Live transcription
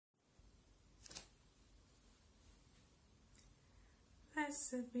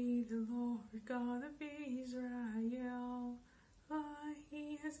Blessed be the Lord God of Israel, for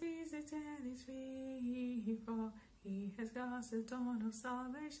he has visited his people. He has caused the dawn of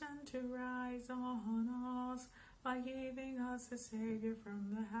salvation to rise on us by giving us a Savior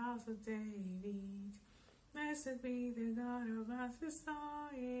from the house of David. Blessed be the God of our ancestor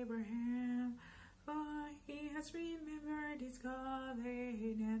Abraham, for he has remembered his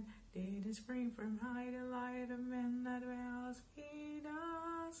covenant. Did it spring from high the light of men that dwells with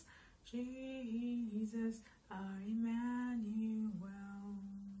us? Jesus, our Emmanuel.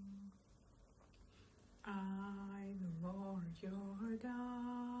 I, the Lord your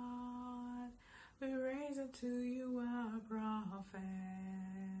God, will raise up to you a prophet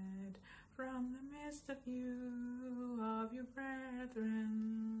from the midst of you, of your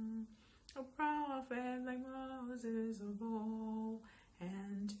brethren, a prophet like Moses of old,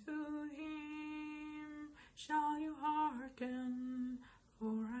 and to him shall you hearken,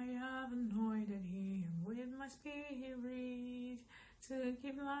 for I have anointed him with my spirit to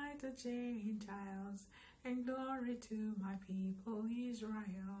give light to Gentiles and glory to my people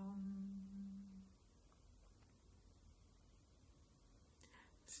Israel.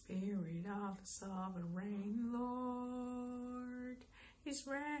 The Spirit of the sovereign Lord is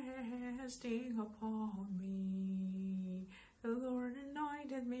resting upon me. The Lord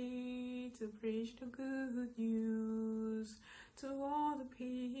anointed me to preach the good news to all the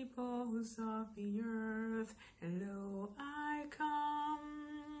peoples of the earth. And lo, I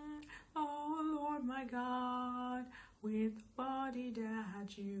come, O Lord my God, with the body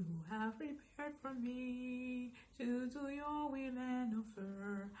that you have prepared for me, to do your will and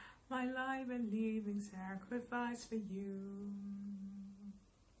offer my life and living sacrifice for you.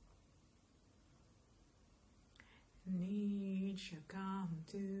 And it shall come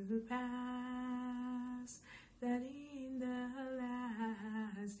to pass that in the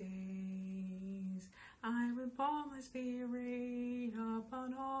last days I will pour my spirit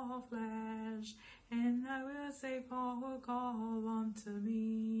upon all flesh, and I will save all who call unto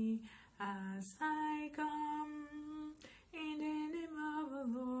me, as I come in the name of the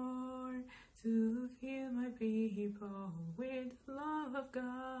Lord, to fill my people with the love of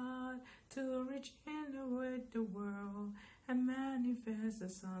God, to regenerate the world and manifest the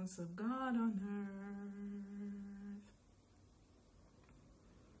sons of God on earth.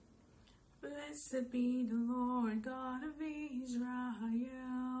 Blessed be the Lord God of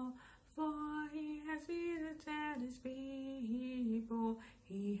Israel, for he has visited his people.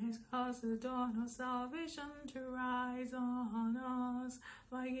 He has caused the dawn of salvation to rise on us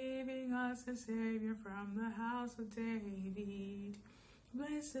by giving us a Savior from the house of David.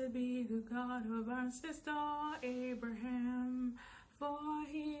 Blessed be the God of our ancestor Abraham, for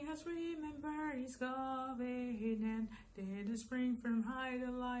he has remembered his covenant. Did it spring from high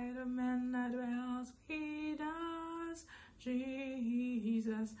the light of men that dwells with us?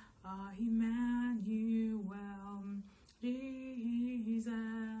 Jesus, our Emmanuel. Jesus,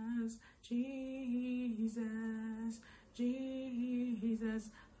 Jesus, Jesus,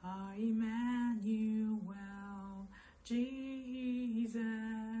 our Emmanuel. Jesus,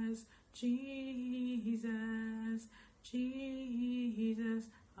 Jesus.